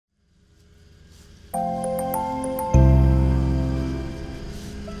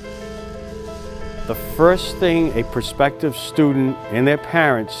The first thing a prospective student and their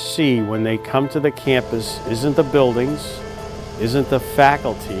parents see when they come to the campus isn't the buildings, isn't the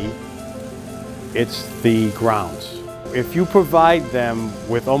faculty, it's the grounds. If you provide them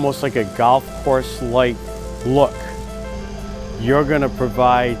with almost like a golf course-like look, you're going to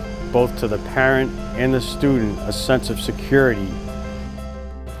provide both to the parent and the student a sense of security.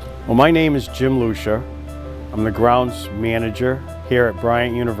 Well, my name is Jim Lucia. I'm the grounds manager here at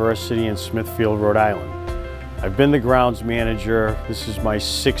Bryant University in Smithfield, Rhode Island. I've been the grounds manager, this is my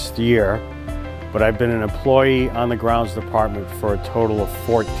 6th year, but I've been an employee on the grounds department for a total of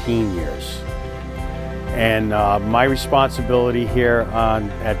 14 years. And my responsibility here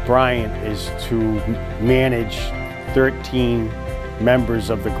at Bryant is to manage 13 members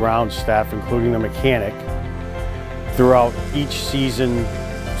of the ground staff, including the mechanic, throughout each season,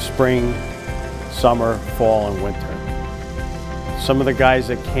 spring, summer, fall, and winter. Some of the guys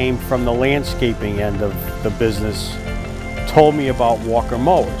that came from the landscaping end of the business told me about Walker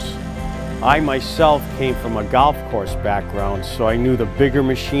Mowers. I myself came from a golf course background, so I knew the bigger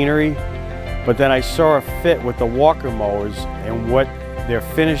machinery, but then I saw a fit with the Walker Mowers and what their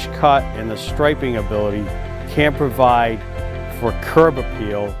finish cut and the striping ability can provide for curb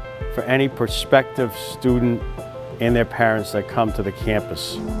appeal for any prospective student and their parents that come to the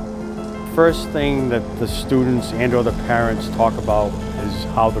campus. First thing that the students and or the parents talk about is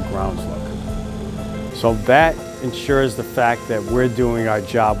how the grounds look. So that ensures the fact that we're doing our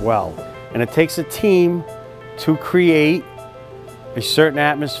job well. And it takes a team to create a certain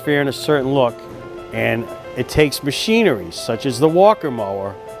atmosphere and a certain look, and it takes machinery such as the Walker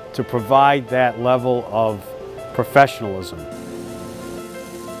Mower to provide that level of professionalism.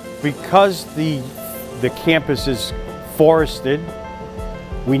 Because the campus is forested,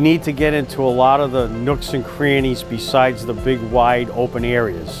 we need to get into a lot of the nooks and crannies besides the big wide open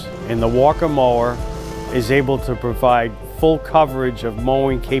areas. And the Walker Mower is able to provide full coverage of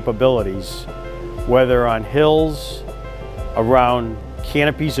mowing capabilities, whether on hills, around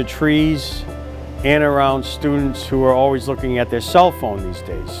canopies of trees, and around students who are always looking at their cell phone these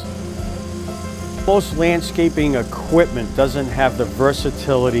days. Most landscaping equipment doesn't have the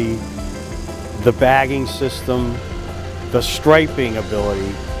versatility, the bagging system, the striping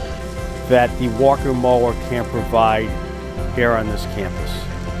ability that the Walker Mower can provide here on this campus.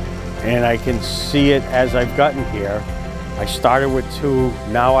 And I can see it as I've gotten here. I started with 2,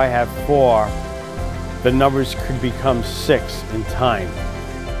 now I have 4. The numbers could become 6 in time.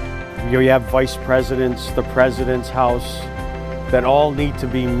 You have vice presidents, the president's house, that all need to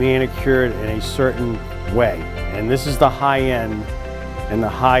be manicured in a certain way. And this is the high end and the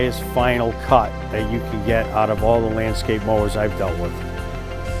highest final cut that you can get out of all the landscape mowers I've dealt with.